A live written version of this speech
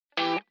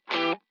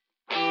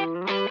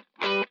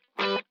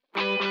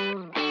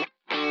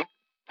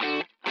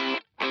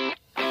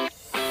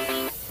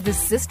The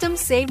System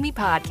Save Me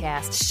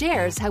podcast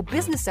shares how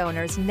business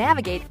owners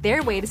navigate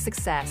their way to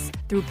success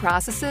through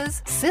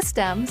processes,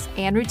 systems,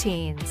 and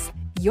routines.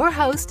 Your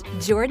host,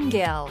 Jordan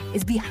Gill,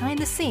 is behind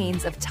the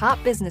scenes of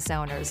top business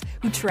owners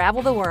who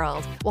travel the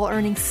world while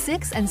earning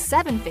 6 and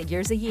 7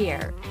 figures a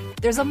year.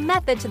 There's a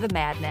method to the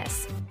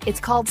madness.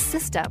 It's called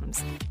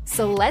systems.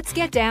 So let's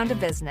get down to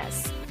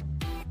business.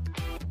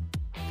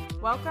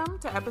 Welcome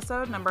to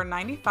episode number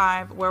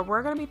 95, where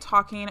we're going to be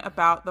talking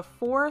about the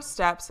 4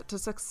 steps to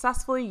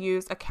successfully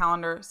use a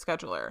calendar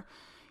scheduler.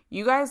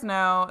 You guys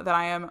know that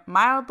I am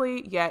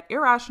mildly yet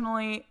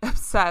irrationally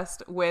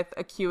obsessed with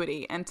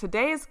Acuity, and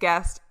today's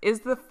guest is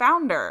the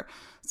founder.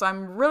 So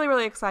I'm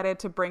really excited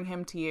to bring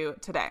him to you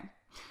today.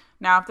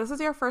 Now, if this is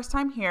your first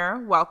time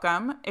here,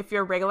 welcome. If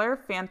you're regular,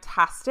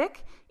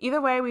 fantastic. Either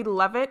way, we'd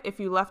love it if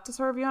you left us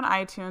a review on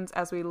iTunes,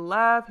 as we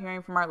love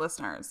hearing from our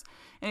listeners.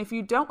 And if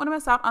you don't want to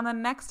miss out on the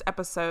next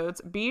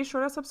episodes, be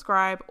sure to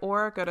subscribe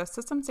or go to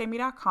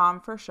systemsaveme.com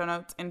for show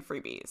notes and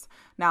freebies.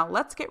 Now,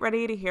 let's get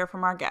ready to hear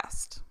from our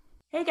guest.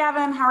 Hey,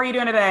 Gavin, how are you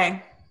doing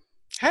today?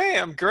 Hey,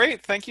 I'm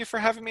great. Thank you for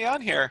having me on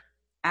here.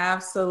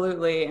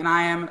 Absolutely. And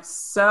I am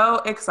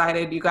so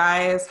excited. You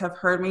guys have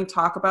heard me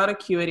talk about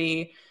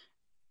Acuity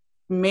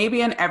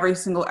maybe in every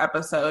single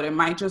episode. It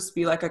might just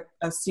be like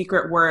a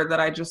secret word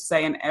that I just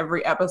say in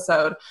every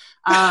episode.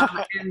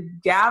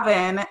 And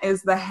Gavin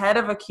is the head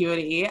of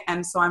Acuity.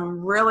 And so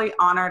I'm really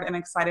honored and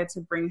excited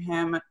to bring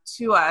him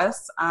to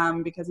us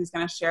because he's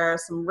going to share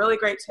some really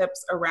great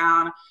tips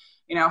around,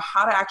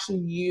 how to actually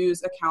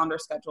use a calendar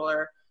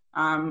scheduler.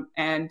 And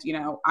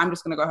I'm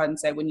just going to go ahead and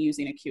say when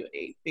using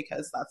Acuity,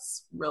 because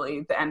that's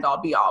really the end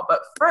all be all. But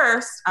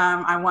first,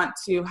 I want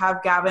to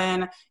have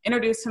Gavin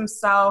introduce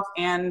himself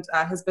and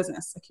his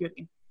business,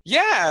 Acuity.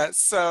 Yeah,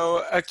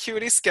 so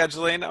Acuity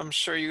Scheduling, I'm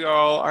sure you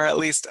all are at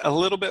least a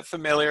little bit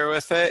familiar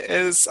with it,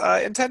 is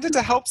intended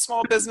to help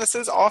small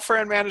businesses offer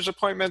and manage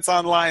appointments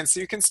online so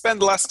you can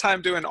spend less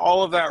time doing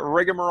all of that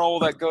rigmarole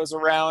that goes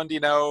around,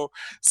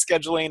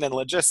 scheduling and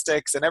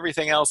logistics and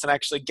everything else, and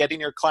actually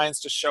getting your clients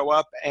to show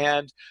up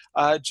and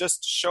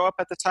just show up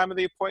at the time of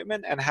the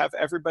appointment and have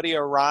everybody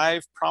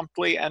arrive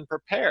promptly and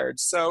prepared.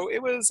 So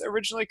it was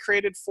originally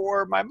created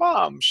for my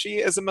mom. She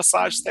is a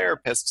massage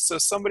therapist, so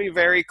somebody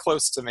very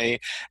close to me.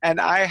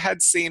 And I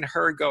had seen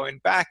her going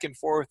back and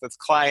forth with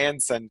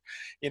clients and,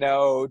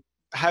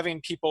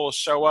 having people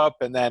show up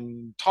and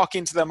then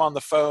talking to them on the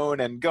phone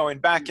and going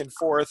back and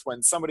forth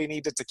when somebody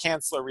needed to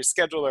cancel or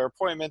reschedule their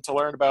appointment to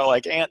learn about,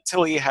 like, Aunt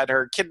Tilly had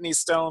her kidney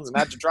stones and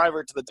had to drive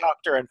her to the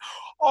doctor and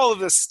all of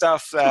this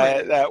stuff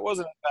that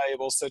wasn't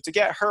valuable. So to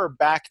get her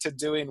back to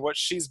doing what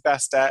she's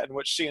best at and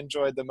what she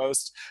enjoyed the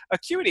most,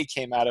 Acuity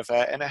came out of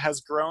it. And it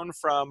has grown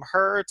from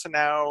her to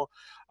now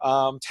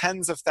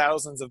tens of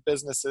thousands of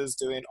businesses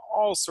doing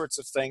all sorts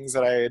of things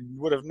that I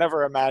would have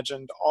never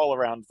imagined all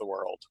around the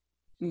world.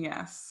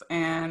 Yes.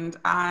 And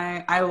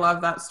I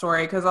love that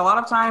story because a lot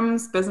of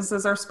times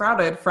businesses are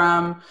sprouted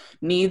from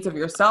needs of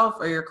yourself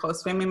or your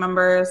close family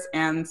members.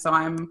 And so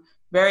I'm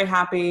very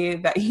happy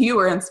that you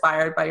were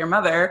inspired by your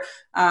mother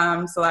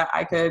so that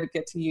I could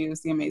get to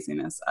use the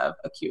amazingness of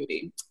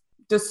Acuity.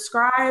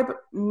 Describe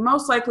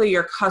most likely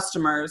your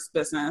customer's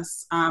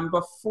business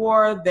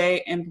before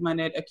they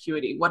implemented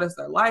Acuity. What does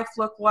their life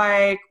look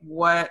like?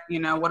 What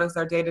does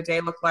their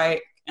day-to-day look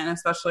like? And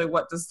especially,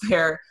 what does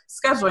their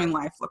scheduling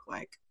life look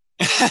like?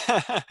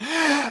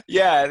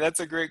 Yeah, that's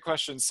a great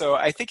question. So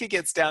I think it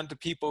gets down to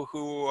people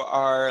who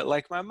are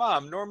like my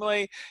mom.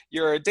 Normally,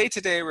 your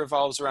day-to-day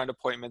revolves around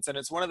appointments, and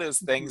it's one of those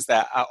things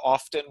that I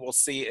often will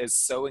see is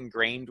so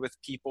ingrained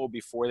with people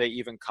before they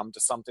even come to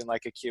something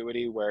like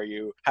Acuity, where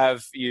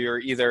you're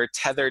either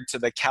tethered to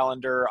the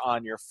calendar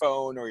on your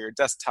phone or your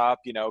desktop,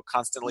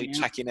 constantly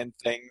checking in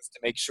things to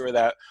make sure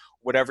that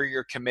whatever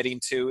you're committing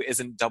to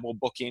isn't double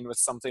booking with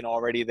something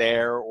already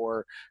there,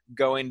 or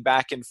going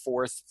back and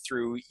forth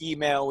through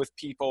email with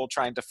people,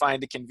 trying to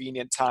find a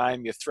convenient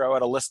time. You throw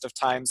out a list of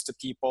times to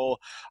people.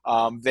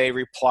 They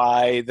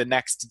reply the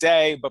next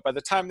day, but by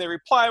the time they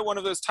reply, one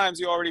of those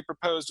times you already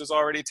proposed is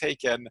already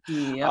taken.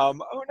 Yep.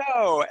 Oh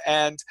no.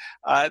 And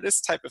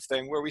this type of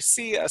thing where we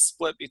see a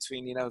split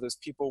between, those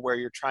people where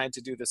you're trying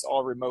to do this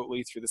all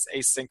remotely through this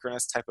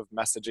asynchronous type of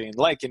messaging,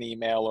 like an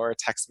email or a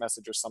text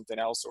message or something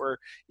else, or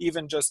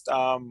even just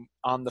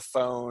on the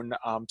phone,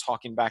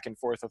 talking back and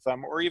forth with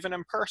them, or even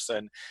in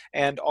person.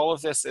 And all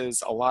of this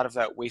is a lot of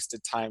that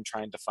wasted time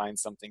trying to find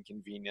something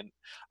convenient.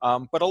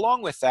 But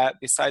along with that,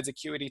 besides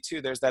Acuity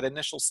too, there's that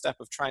initial step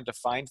of trying to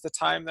find the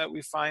time that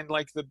we find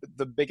like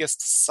the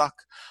biggest suck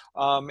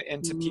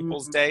into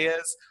people's day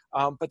is.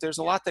 But there's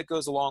a lot that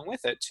goes along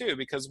with it too,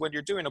 because when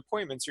you're doing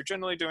appointments, you're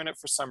generally doing it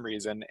for some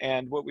reason.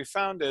 And what we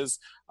found is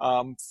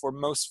for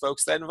most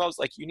folks that involves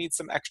you need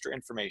some extra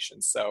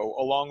information. So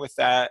along with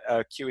that,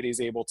 Acuity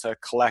is able to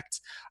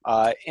collect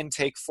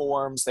intake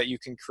forms that you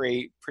can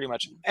create pretty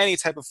much any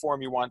type of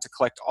form you want to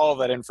collect all of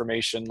that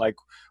information. Like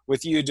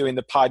with you doing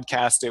the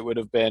podcast, it would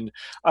have been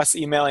us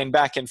emailing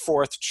back and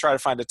forth to try to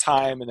find a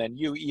time, and then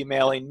you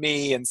emailing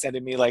me and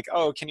sending me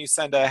oh, can you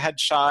send a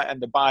headshot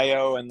and a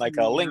bio and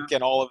a link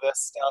and all of this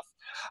stuff.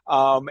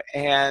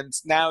 And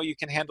now you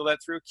can handle that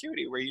through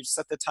Acuity, where you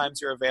set the times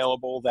you're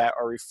available that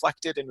are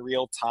reflected in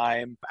real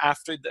time.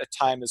 After the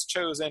time is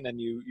chosen and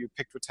you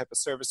picked what type of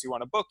service you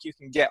want to book, you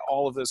can get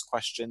all of those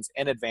questions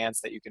in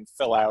advance that you can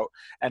fill out.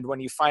 And when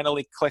you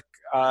finally click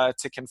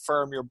to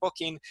confirm your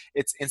booking,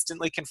 it's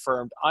instantly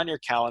confirmed on your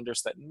calendar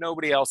so that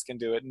nobody else can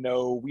do it.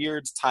 No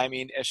weird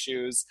timing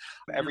issues.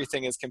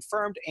 Everything is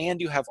confirmed, and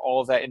you have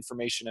all of that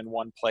information in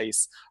one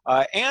place.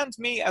 And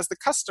me, as the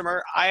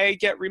customer, I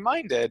get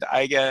reminded.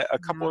 I get a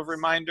couple of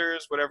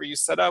reminders, whatever you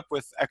set up,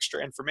 with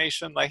extra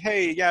information like,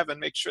 hey, Gavin,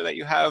 make sure that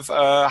you have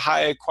a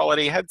high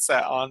quality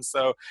headset on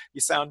so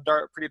you sound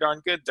pretty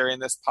darn good during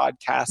this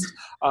podcast,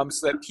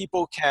 so that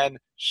people can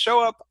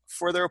show up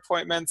for their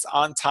appointments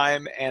on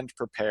time and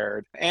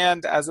prepared.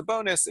 And as a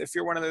bonus, if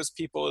you're one of those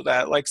people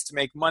that likes to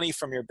make money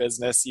from your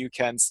business, you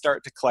can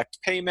start to collect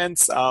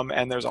payments.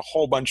 And there's a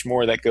whole bunch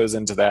more that goes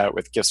into that,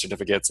 with gift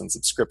certificates and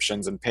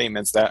subscriptions and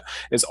payments, that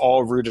is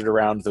all rooted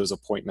around those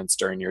appointments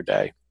during your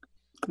day.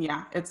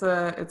 Yeah, it's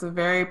a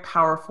very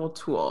powerful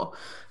tool.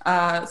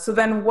 So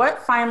then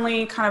what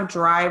finally kind of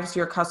drives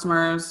your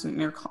customers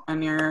and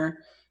your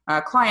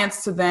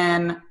clients to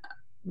then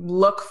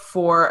look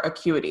for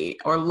Acuity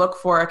or look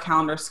for a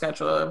calendar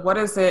scheduler? What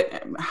is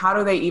it? How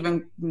do they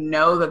even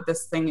know that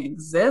this thing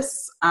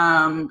exists?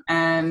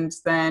 And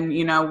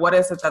then, what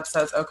is it that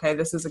says, okay,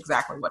 this is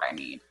exactly what I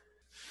need?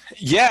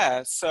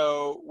 Yeah.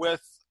 So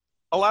with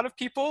a lot of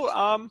people,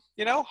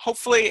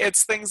 hopefully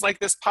it's things like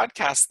this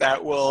podcast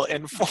that will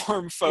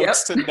inform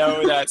folks to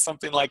know that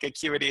something like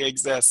Acuity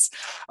exists.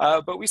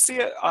 But we see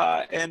it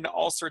in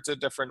all sorts of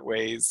different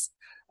ways.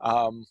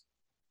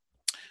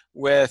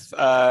 With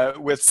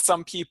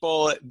some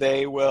people,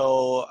 they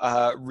will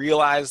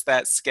realize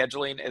that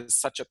scheduling is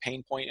such a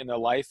pain point in their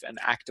life and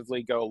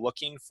actively go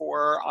looking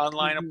for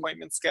online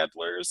appointment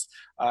schedulers.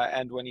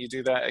 And when you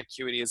do that,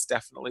 Acuity is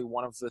definitely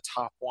one of the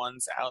top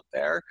ones out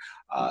there.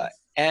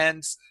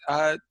 And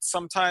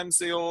sometimes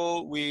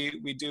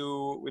we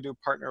do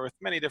partner with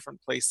many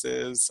different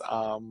places,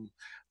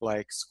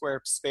 like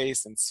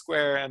Squarespace and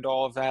Square and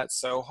all of that.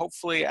 So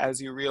hopefully, as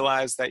you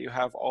realize that you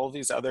have all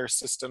these other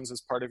systems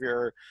as part of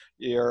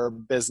your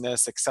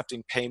business,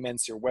 accepting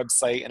payments, your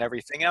website, and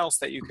everything else,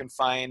 that you can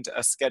find a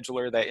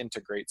scheduler that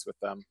integrates with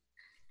them.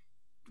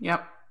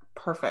 Yep.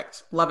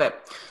 Perfect. Love it.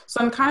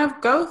 So I'm kind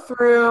of go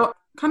through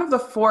kind of the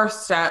 4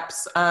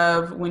 steps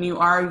of when you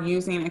are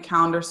using a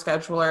calendar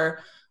scheduler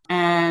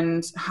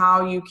and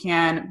how you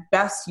can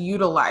best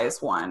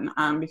utilize one.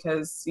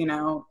 Because,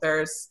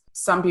 there's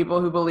some people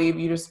who believe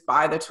you just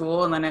buy the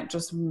tool and then it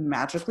just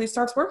magically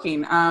starts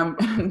working.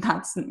 And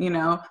that's,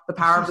 the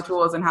power of the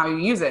tool is in how you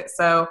use it.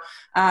 So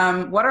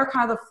what are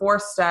kind of the 4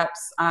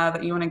 steps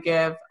that you want to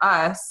give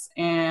us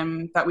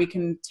and that we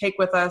can take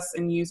with us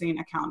in using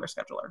a calendar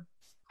scheduler?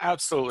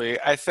 Absolutely.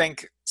 I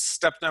think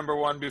step number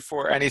 1,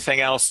 before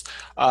anything else,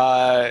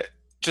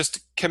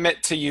 just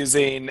commit to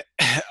using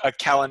a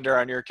calendar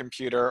on your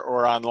computer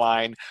or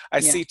online. I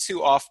see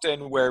too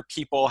often where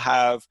people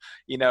have,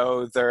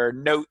 their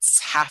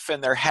notes half in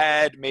their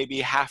head,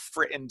 maybe half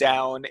written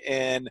down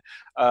in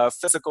a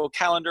physical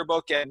calendar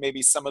book, and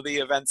maybe some of the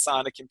events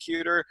on a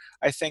computer.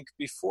 I think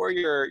before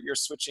you're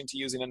switching to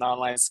using an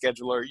online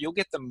scheduler, you'll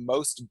get the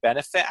most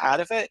benefit out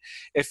of it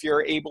if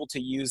you're able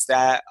to use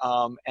that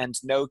and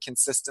know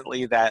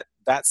consistently that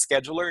that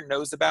scheduler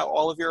knows about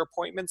all of your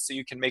appointments, so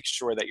you can make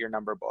sure that you're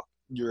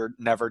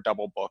never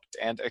double booked.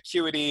 And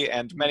Acuity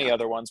and many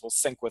other ones will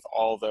sync with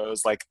all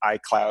those, like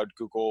iCloud,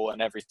 Google,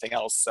 and everything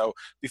else. So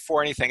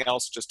before anything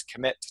else, just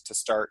commit to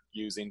start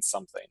using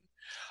something.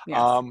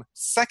 Yes.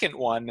 Second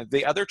one,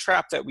 the other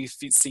trap that we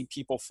see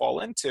people fall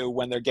into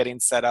when they're getting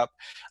set up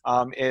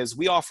is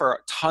we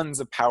offer tons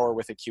of power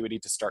with Acuity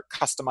to start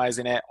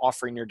customizing it,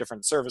 offering your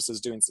different services,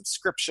 doing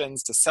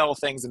subscriptions to sell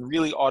things, and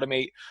really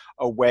automate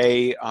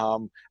away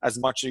as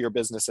much of your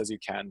business as you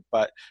can.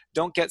 But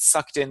don't get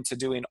sucked into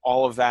doing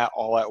all of that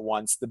all at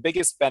once. The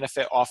biggest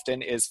benefit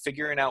often is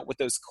figuring out what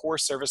those core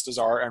services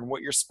are and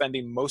what you're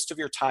spending most of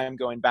your time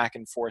going back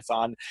and forth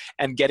on,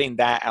 and getting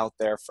that out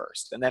there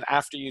first. And then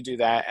after you do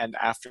that, and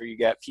after you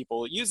get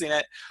people using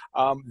it,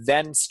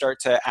 then start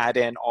to add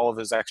in all of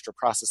those extra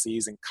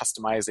processes and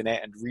customizing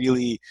it and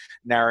really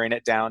narrowing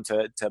it down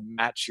to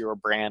match your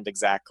brand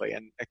exactly.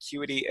 And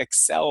Acuity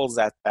excels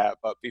at that.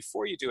 But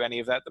before you do any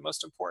of that, the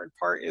most important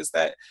part is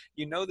that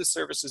you know the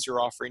services you're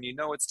offering, you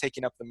know what's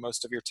taking up the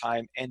most of your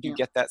time, and you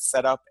get that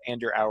set up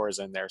and your hours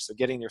in there. So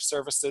getting your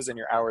services and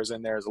your hours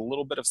in there is a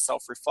little bit of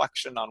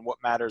self-reflection on what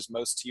matters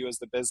most to you as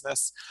the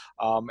business.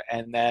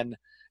 And then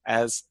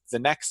as the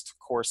next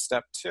core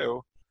step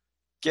too,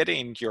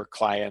 getting your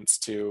clients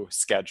to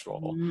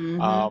schedule.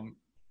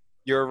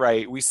 You're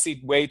right. We see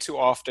way too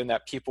often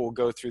that people will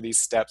go through these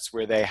steps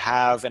where they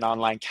have an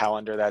online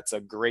calendar that's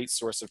a great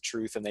source of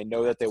truth, and they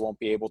know that they won't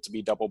be able to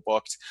be double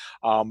booked.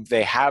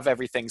 They have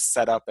everything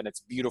set up and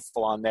it's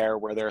beautiful on there,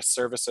 where their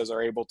services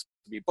are able to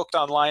be booked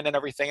online and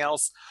everything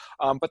else.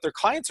 But their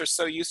clients are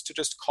so used to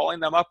just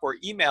calling them up or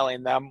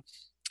emailing them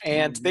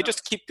and they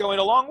just keep going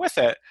along with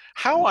it.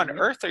 How on Right.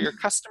 earth are your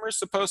customers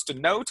supposed to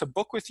know to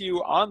book with you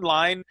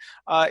online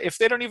if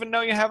they don't even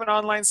know you have an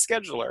online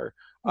scheduler?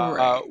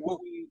 Right. What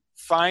we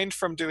find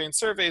from doing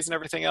surveys and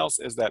everything else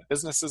is that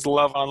businesses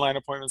love online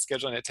appointment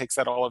scheduling. It takes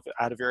that all of it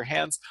out of your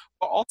hands,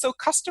 but also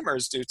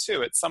customers do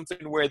too. It's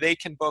something where they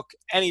can book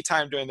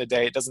anytime during the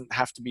day. It doesn't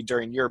have to be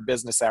during your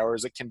business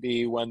hours. It can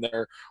be when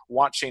they're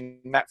watching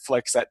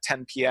Netflix at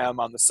 10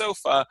 p.m. on the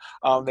sofa.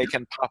 They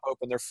can pop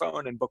open their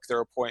phone and book their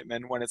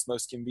appointment when it's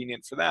most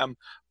convenient for them.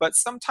 But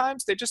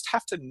sometimes they just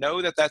have to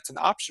know that that's an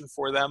option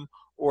for them,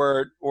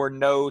 or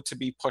know to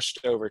be pushed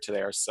over to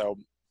there. So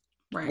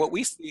Right. what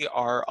we see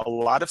are a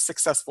lot of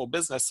successful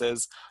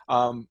businesses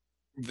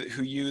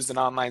who use an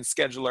online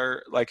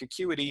scheduler like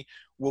Acuity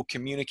will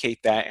communicate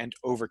that and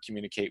over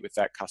communicate with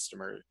that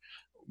customer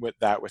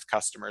with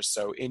customers.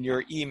 So in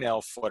your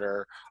email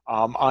footer,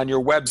 on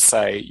your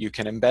website, you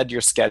can embed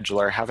your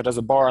scheduler, have it as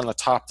a bar on the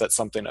top that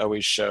something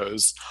always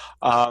shows.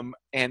 And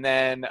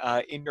then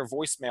in your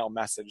voicemail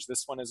message,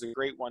 this one is a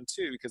great one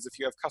too, because if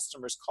you have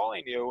customers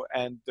calling you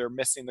and they're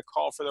missing the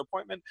call for the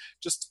appointment,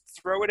 just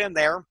throw it in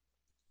there.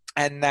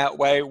 And that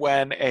way,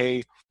 when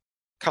a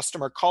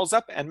customer calls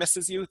up and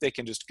misses you, they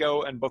can just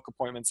go and book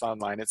appointments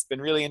online. It's been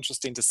really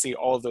interesting to see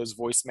all of those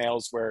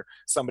voicemails where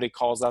somebody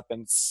calls up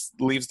and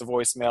leaves the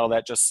voicemail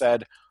that just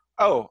said,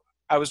 "Oh,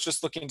 I was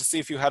just looking to see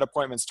if you had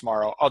appointments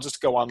tomorrow. I'll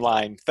just go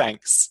online.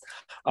 Thanks."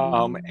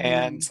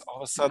 And all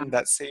of a sudden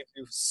that saved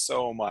you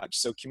so much.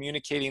 So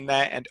communicating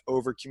that and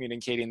over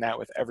communicating that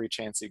with every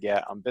chance you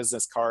get on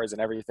business cards and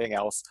everything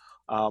else,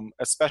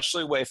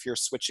 especially if you're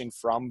switching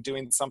from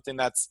doing something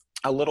that's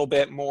a little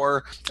bit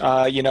more,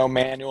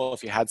 manual.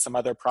 If you had some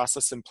other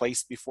process in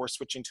place before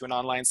switching to an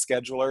online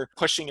scheduler,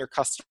 pushing your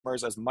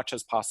customers as much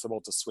as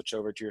possible to switch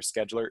over to your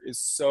scheduler is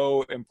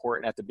so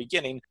important at the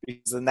beginning,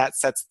 because then that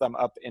sets them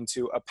up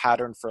into a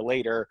pattern for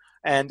later.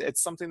 And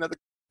it's something that the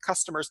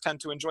customers tend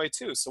to enjoy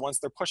too. So once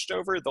they're pushed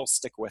over, they'll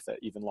stick with it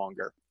even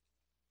longer.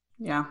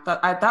 Yeah,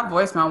 that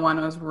voicemail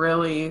one was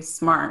really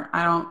smart.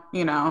 I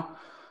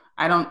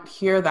don't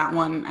hear that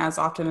one as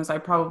often as I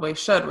probably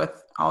should with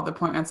all the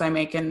appointments I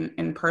make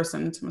in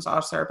person to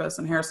massage therapists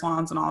and hair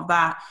salons and all of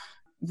that,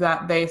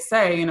 that they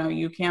say,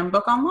 you can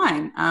book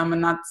online.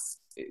 And that's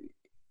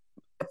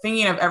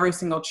thinking of every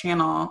single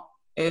channel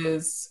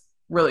is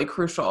really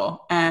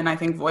crucial. And I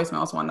think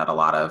voicemail is one that a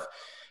lot of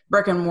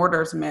brick and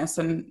mortars miss,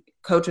 and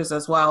coaches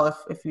as well,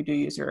 if you do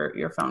use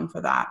your phone for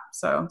that.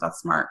 So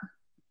that's smart.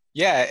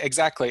 Yeah,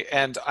 exactly.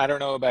 And I don't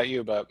know about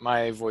you, but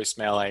my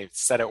voicemail, I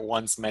said it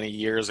once many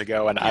years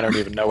ago, and I don't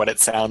even know what it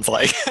sounds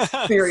like.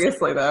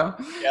 Seriously though.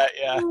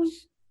 Yeah.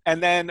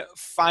 And then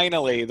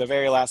finally, the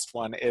very last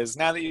one is,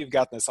 now that you've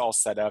got this all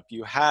set up,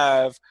 you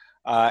have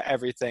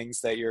everything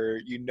so that you're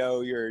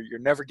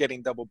never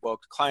getting double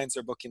booked. Clients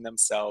are booking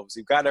themselves.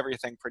 You've got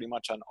everything pretty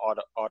much on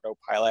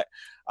autopilot.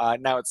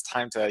 Now it's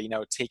time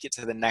to take it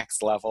to the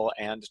next level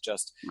and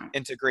just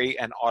integrate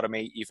and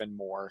automate even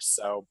more.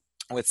 So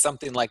with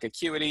something like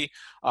Acuity,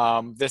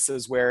 this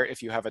is where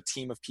if you have a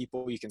team of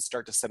people, you can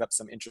start to set up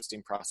some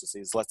interesting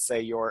processes. Let's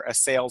say you're a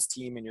sales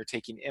team and you're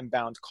taking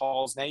inbound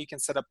calls. Now you can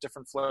set up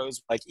different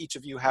flows. Like each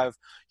of you have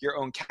your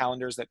own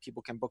calendars that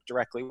people can book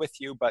directly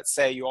with you. But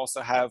say you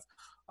also have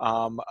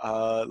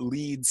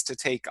leads to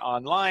take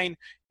online,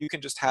 you can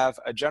just have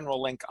a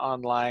general link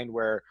online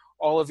where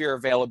all of your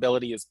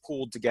availability is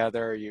pooled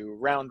together. You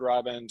round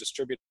robin,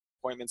 distribute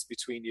appointments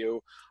between you,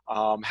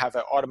 have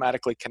it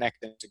automatically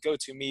connected to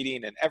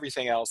GoToMeeting and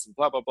everything else, and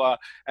blah, blah, blah.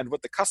 And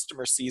what the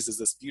customer sees is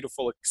this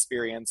beautiful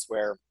experience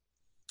where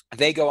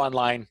they go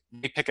online,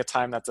 they pick a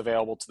time that's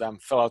available to them,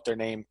 fill out their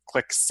name,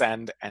 click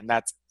send, and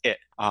that's it.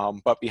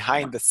 But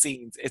behind the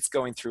scenes, it's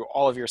going through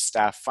all of your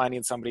staff,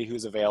 finding somebody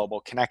who's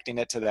available, connecting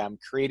it to them,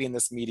 creating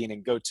this meeting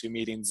in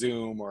GoToMeeting,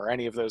 Zoom, or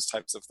any of those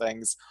types of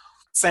things,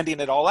 sending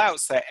it all out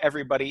so that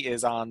everybody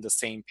is on the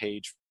same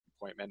page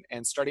appointment,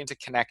 and starting to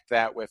connect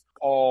that with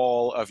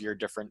all of your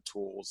different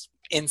tools.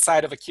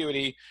 Inside of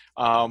Acuity,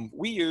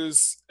 we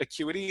use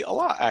Acuity a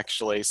lot,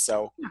 actually.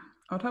 So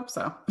I would hope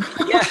so.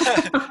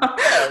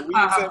 yeah, we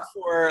use it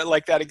for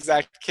like that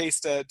exact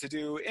case to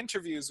do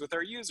interviews with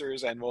our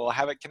users, and we'll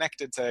have it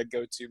connected to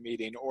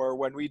GoToMeeting. Or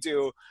when we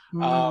do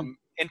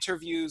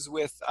interviews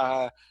with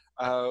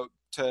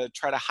to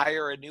try to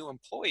hire a new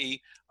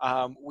employee,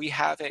 we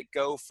have it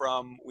go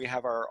from, we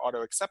have our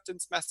auto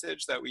acceptance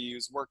message that we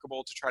use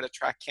Workable to try to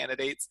track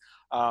candidates,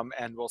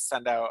 and we'll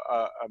send out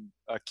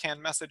a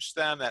canned message to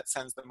them that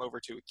sends them over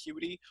to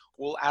Acuity.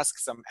 We'll ask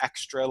some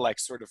extra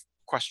sort of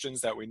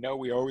questions that we know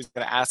we always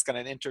going to ask on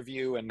an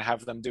interview, and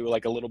have them do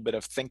like a little bit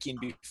of thinking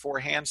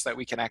beforehand so that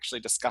we can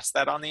actually discuss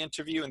that on the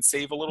interview and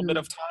save a little bit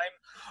of time.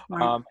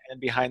 Right. And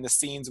behind the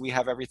scenes, we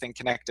have everything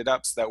connected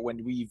up so that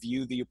when we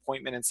view the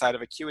appointment inside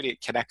of Acuity,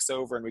 it connects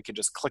over and we can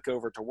just click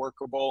over to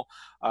Workable.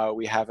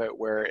 We have it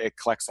where it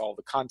collects all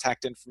the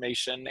contact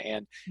information,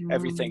 and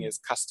everything is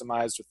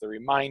customized with the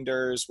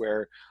reminders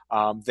where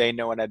they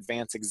know in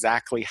advance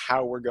exactly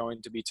how we're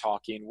going to be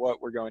talking,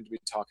 what we're going to be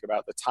talking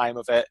about, the time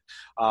of it.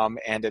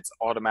 And it's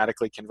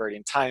automatically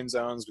converting time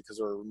zones because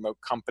we're a remote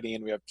company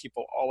and we have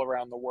people all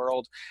around the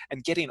world,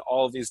 and getting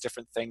all of these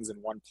different things in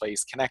one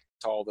place, connect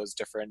to all those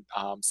different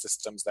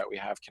systems that we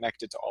have,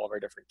 connected to all of our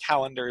different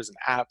calendars and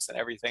apps and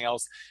everything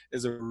else,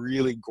 is a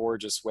really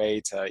gorgeous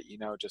way to,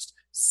 just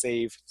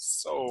save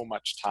so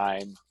much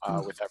time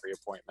with every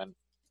appointment.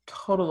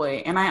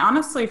 Totally. And I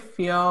honestly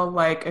feel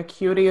like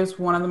Acuity is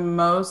one of the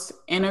most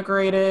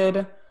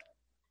integrated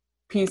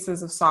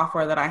pieces of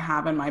software that I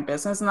have in my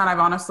business and that I've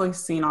honestly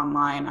seen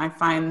online. I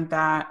find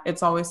that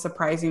it's always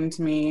surprising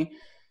to me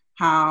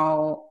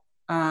how,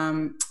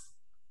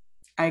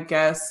 I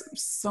guess,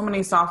 so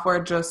many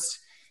software just,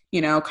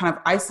 kind of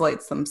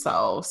isolates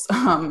themselves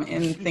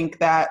and think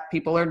that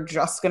people are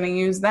just going to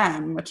use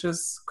them, which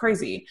is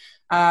crazy.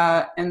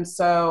 And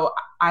so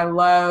I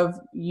love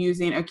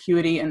using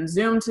Acuity and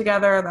Zoom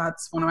together.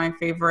 That's one of my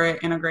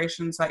favorite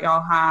integrations that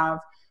y'all have.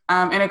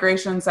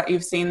 Integrations that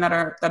you've seen that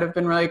have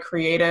been really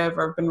creative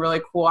or been really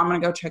cool. I'm going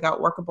to go check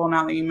out Workable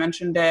now that you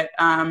mentioned it.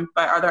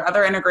 But are there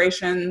other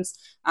integrations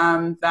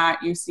that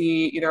you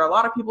see either a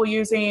lot of people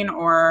using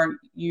or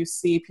you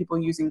see people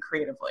using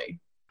creatively?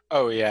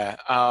 Oh, yeah.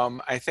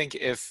 I think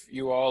if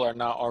you all are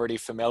not already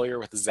familiar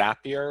with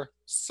Zapier,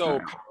 so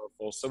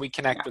powerful. So we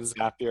connect with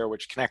Zapier,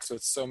 which connects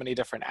with so many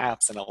different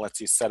apps, and it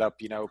lets you set up,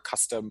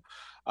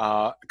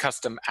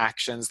 custom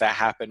actions that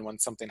happen when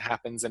something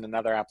happens in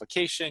another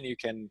application. You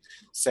can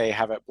say,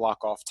 have it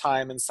block off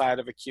time inside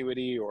of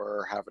Acuity,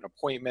 or have an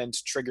appointment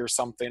trigger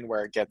something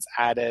where it gets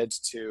added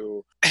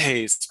to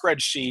a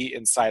spreadsheet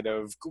inside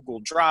of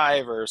Google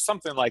Drive or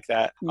something like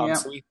that.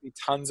 So we see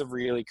tons of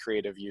really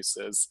creative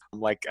uses.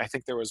 Like, I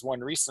think there was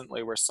one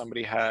recently where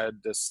somebody had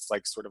this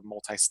like sort of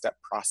multi-step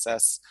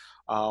process,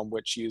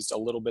 which used a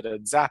little bit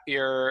of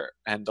Zapier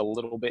and a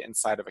little bit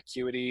inside of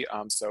Acuity.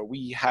 So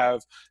we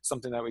have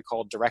something that we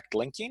call direct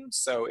linking.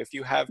 So if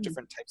you have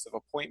different types of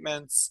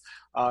appointments,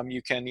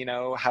 you can,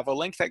 have a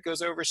link that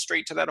goes over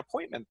straight to that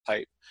appointment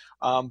type.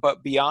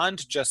 But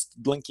beyond just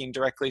linking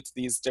directly to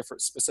these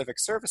different specific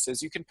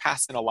services, you can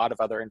pass in a lot of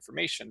other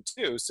information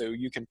too. So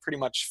you can pretty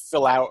much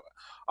fill out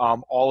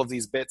all of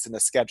these bits in the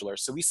scheduler.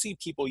 So we see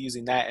people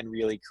using that in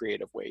really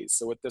creative ways.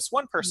 So what this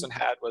one person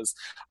had was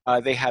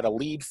they had a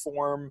lead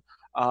form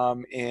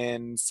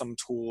in some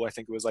tool. I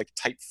think it was like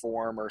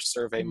Typeform or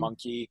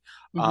SurveyMonkey.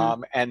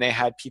 And they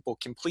had people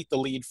complete the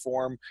lead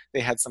form. They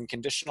had some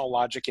conditional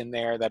logic in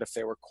there that if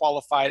they were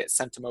qualified, it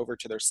sent them over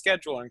to their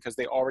scheduler. And because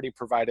they already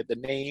provided the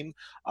name,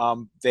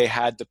 they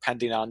had,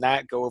 depending on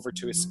that, go over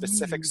to a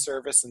specific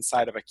service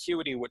inside of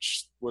Acuity,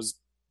 which was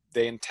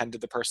they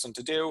intended the person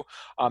to do,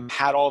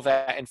 had all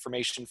that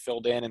information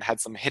filled in and had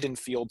some hidden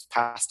fields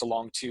passed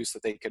along too so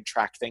that they could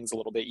track things a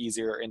little bit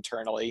easier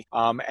internally,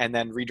 and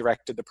then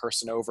redirected the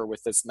person over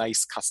with this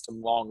nice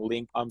custom long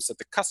link so that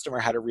the customer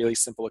had a really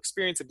simple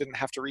experience and didn't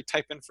have to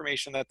retype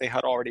information that they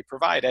had already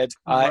provided.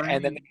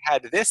 And then they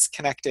had this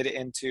connected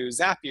into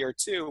Zapier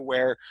too,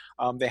 where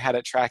they had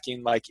it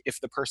tracking like if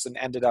the person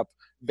ended up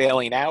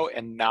bailing out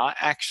and not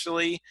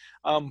actually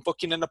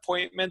booking an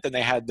appointment, then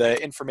they had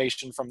the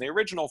information from the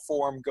original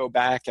form go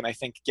back and I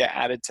think get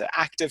added to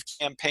active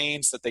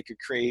campaigns so that they could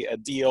create a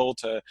deal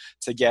to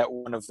get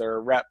one of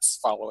their reps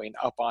following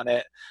up on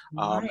it.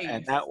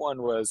 And that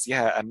one was,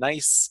 a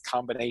nice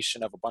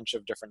combination of a bunch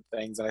of different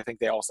things. And I think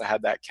they also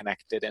had that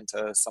connected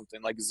into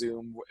something like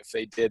Zoom if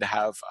they did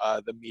have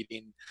the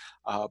meeting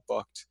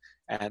booked.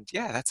 And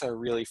that's a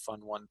really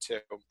fun one too.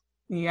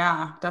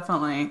 Yeah,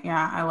 definitely.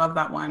 Yeah, I love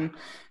that one.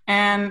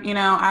 And,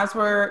 as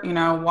we're,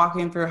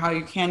 walking through how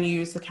you can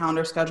use the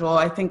calendar schedule,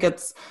 I think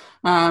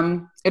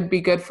it'd be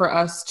good for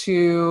us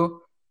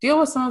to deal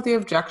with some of the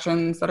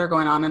objections that are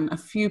going on in a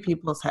few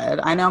people's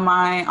head. I know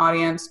my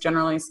audience,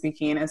 generally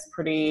speaking, is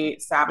pretty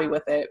savvy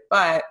with it,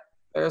 but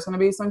there's going to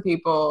be some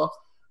people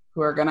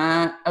who are going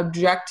to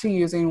object to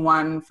using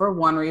one for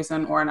one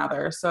reason or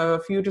another. So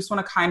if you just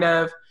want to kind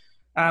of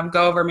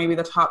go over maybe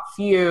the top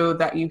few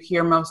that you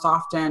hear most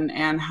often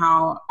and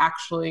how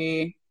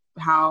Acuity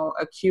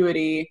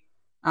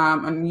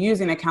and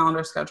using a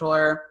calendar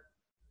scheduler,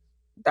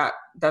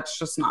 that's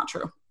just not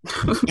true.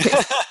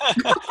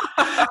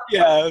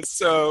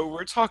 So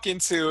we're talking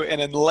to an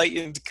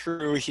enlightened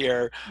crew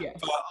here. Yes.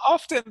 But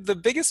often the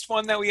biggest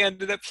one that we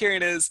ended up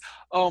hearing is,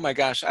 oh my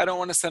gosh, I don't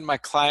want to send my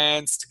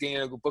clients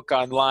to book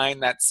online.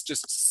 That's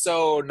just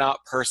so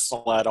not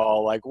personal at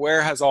all. Like,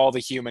 where has all the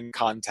human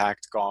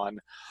contact gone?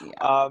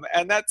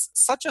 And that's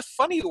such a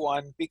funny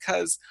one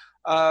because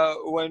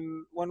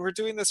when we're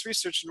doing this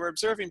research and we're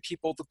observing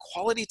people, the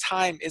quality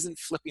time isn't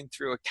flipping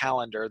through a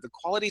calendar. The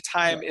quality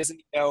time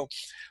isn't,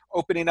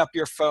 opening up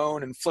your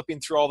phone and flipping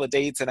through all the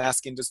dates and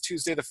asking, does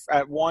Tuesday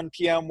at 1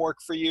 p.m. work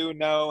for you?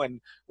 No.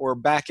 And we're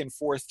back and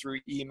forth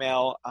through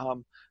email.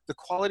 the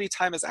quality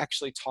time is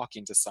actually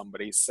talking to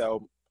somebody.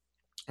 So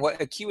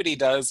what Acuity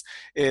does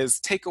is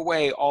take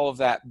away all of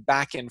that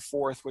back and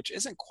forth, which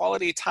isn't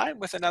quality time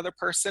with another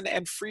person,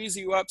 and frees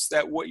you up so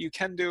that what you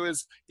can do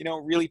is,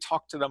 really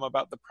talk to them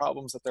about the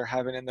problems that they're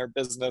having in their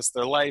business,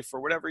 their life,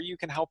 or whatever you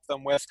can help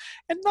them with,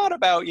 and not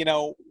about,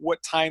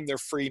 what time they're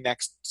free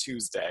next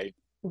Tuesday.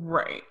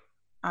 Right.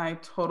 I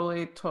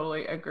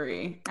totally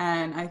agree.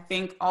 And I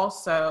think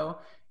also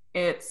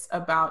it's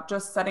about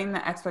just setting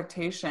the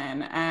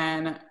expectation.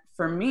 And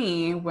for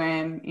me,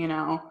 when,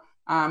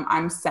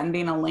 I'm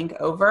sending a link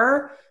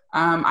over,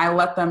 I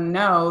let them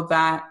know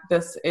that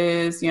this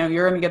is,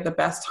 you're going to get the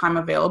best time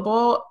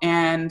available,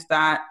 and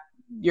that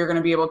you're going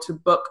to be able to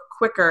book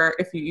quicker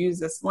if you use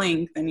this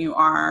link than you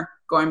are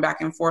going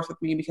back and forth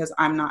with me, because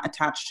I'm not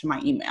attached to my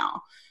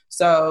email.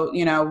 So,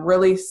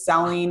 really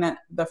selling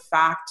the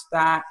fact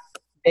that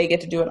they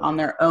get to do it on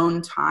their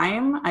own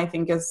time, I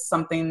think is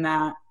something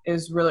that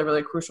is really,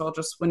 really crucial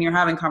just when you're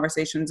having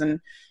conversations and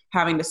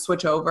having to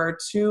switch over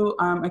to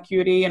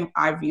Acuity. And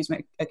I've used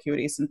my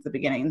Acuity since the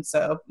beginning.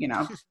 So,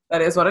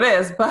 that is what it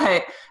is.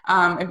 But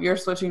if you're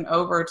switching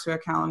over to a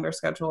calendar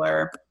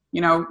scheduler,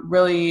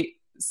 really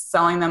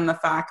selling them the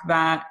fact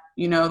that,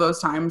 those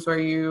times where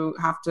you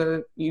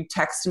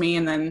text me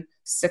and then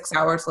 6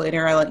 hours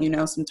later, I let you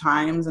know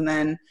sometimes, and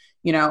then,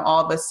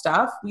 all this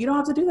stuff, you don't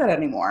have to do that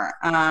anymore.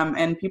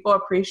 And people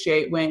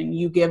appreciate when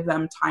you give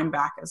them time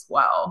back as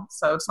well.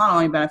 So it's not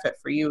only a benefit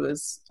for you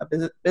as a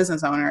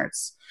business owner,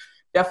 it's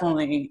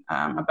definitely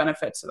a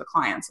benefit to the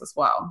clients as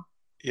well.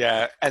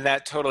 Yeah, and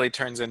that totally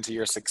turns into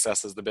your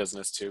success as the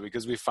business too,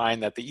 because we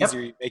find that the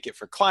easier you make it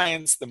for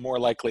clients, the more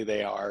likely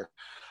they are.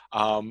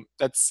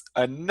 That's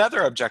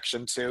another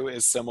objection too,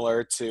 is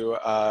similar to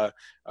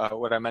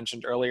what I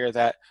mentioned earlier,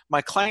 that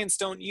my clients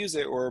don't use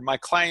it, or my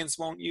clients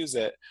won't use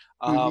it.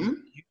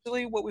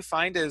 Usually what we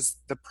find is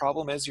the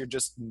problem is you're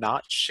just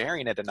not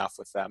sharing it enough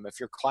with them. If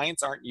your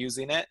clients aren't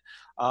using it,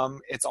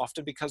 it's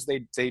often because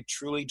they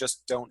truly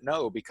just don't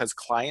know, because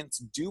clients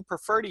do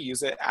prefer to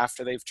use it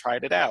after they've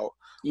tried it out.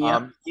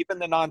 Even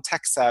the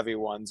non-tech savvy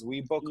ones,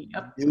 we book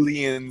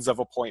millions of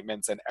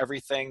appointments, and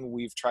everything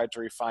we've tried to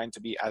refine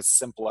to be as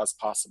simple as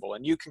possible.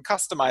 And you can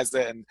customize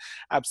it and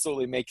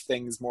absolutely make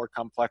things more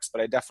complex, but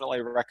I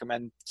definitely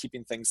recommend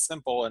keeping things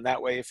simple. And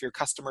that way, if your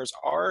customers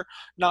are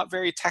not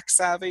very tech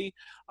savvy,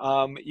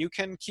 you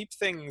can keep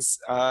things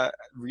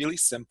really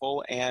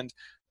simple and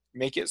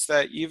make it so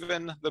that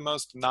even the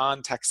most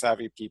non-tech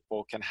savvy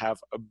people can have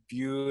a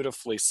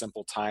beautifully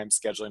simple time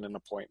scheduling an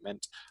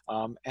appointment.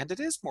 And it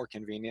is more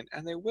convenient,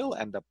 and they will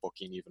end up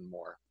booking even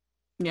more.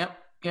 Yep,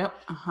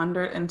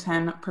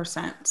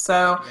 110%.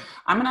 So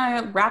I'm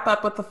going to wrap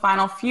up with the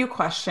final few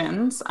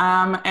questions.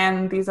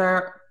 And these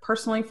are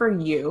personally for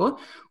you.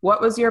 What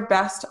was your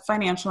best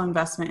financial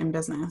investment in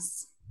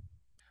business?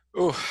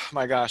 Oh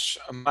my gosh,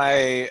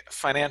 my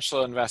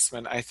financial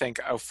investment, I think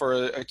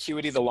for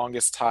Acuity, the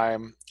longest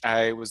time,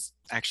 I was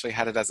actually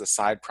had it as a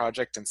side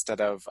project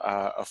instead of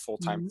a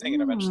full-time thing.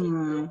 And eventually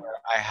where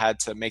I had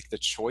to make the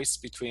choice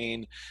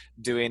between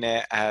doing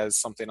it as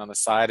something on the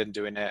side and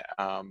doing it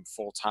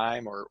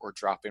full-time, or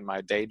dropping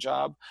my day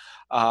job.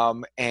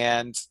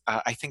 And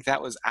I think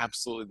that was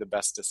absolutely the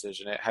best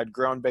decision. It had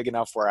grown big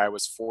enough where I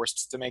was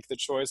forced to make the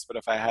choice, but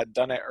if I had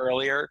done it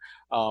earlier,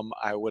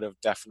 I would have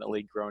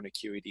definitely grown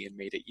Acuity and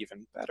made it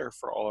even better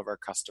for all of our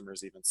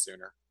customers even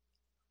sooner.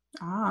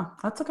 Ah,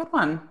 that's a good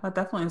one. That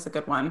definitely is a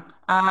good one.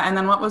 And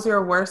then what was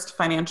your worst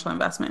financial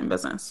investment in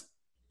business?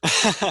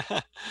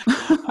 I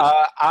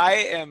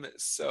am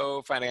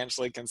so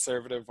financially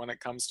conservative when it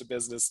comes to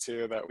business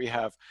too, that we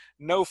have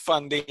no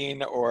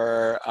funding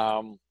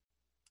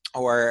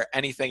or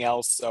anything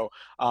else. So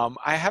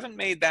I haven't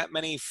made that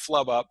many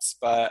flub ups,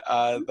 but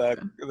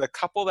the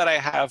couple that I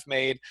have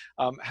made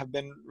have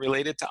been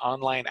related to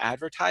online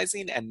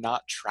advertising and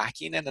not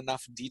tracking in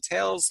enough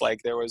details.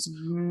 Like there was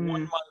 1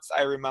 month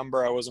I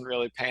remember I wasn't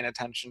really paying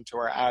attention to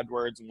our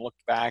AdWords and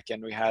looked back,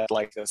 and we had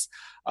like this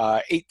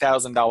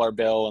 $8,000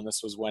 bill, and this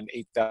was when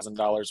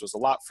 $8,000 was a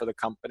lot for the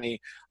company.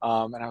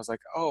 And I was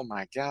like, oh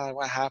my God,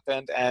 what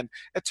happened? And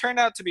it turned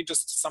out to be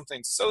just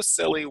something so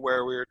silly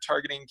where we were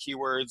targeting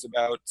keywords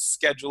about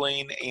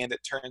scheduling, and it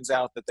turns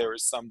out that there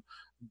was some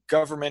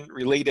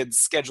government-related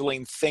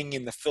scheduling thing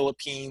in the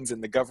Philippines,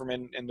 and the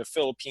government in the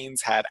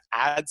Philippines had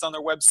ads on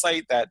their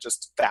website that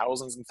just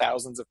thousands and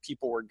thousands of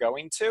people were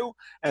going to,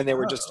 and they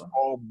were just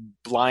all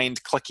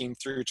blind clicking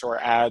through to our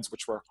ads,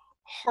 which were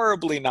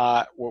horribly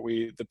not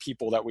the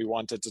people that we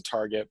wanted to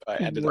target, but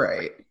ended up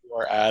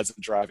our ads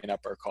and driving up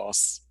our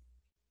costs.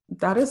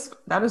 That is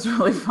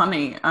really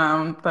funny.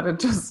 That it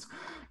just,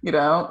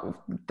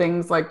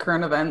 things like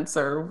current events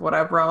or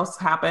whatever else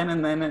happen,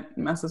 and then it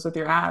messes with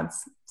your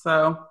ads.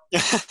 So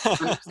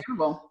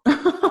understandable.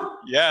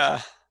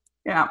 Yeah.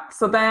 Yeah.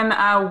 So then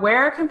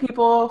where can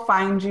people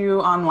find you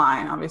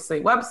online?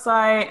 Obviously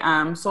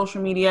website,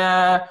 social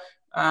media,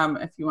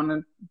 if you want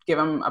to give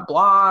them a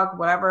blog,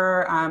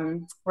 whatever,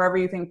 wherever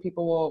you think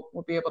people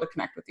will be able to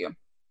connect with you.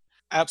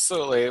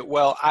 Absolutely.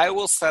 Well, I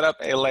will set up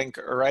a link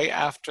right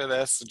after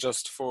this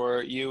just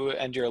for you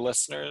and your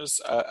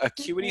listeners,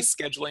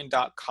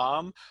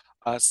 acuityscheduling.com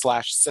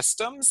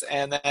 /systems.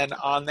 And then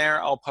on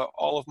there, I'll put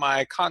all of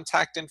my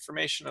contact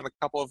information and a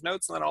couple of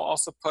notes. And then I'll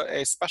also put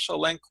a special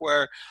link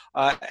where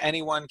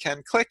anyone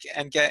can click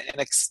and get an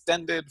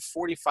extended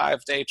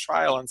 45-day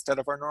trial instead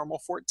of our normal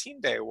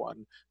 14-day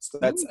one. So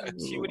that's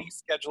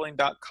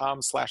acuityscheduling.com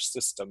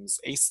 /systems,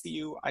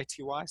 ACUITY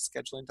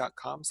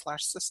scheduling.com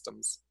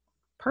 /systems.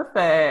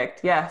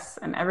 Perfect. Yes.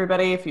 And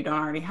everybody, if you don't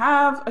already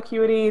have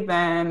Acuity,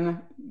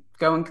 then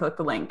go and click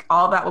the link.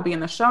 All of that will be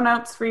in the show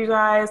notes for you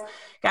guys.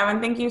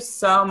 Gavin, thank you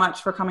so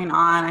much for coming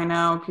on. I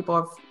know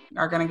people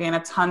are going to gain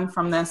a ton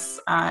from this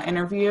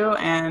interview,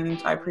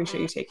 and I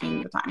appreciate you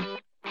taking the time.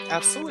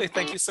 Absolutely.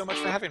 Thank you so much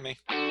for having me.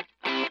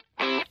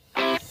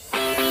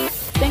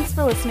 Thanks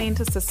for listening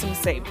to Systems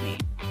Saved Me.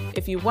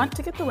 If you want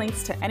to get the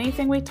links to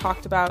anything we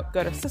talked about,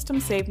 go to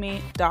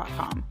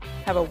systemsaveme.com.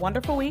 Have a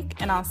wonderful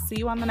week, and I'll see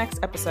you on the next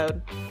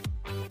episode.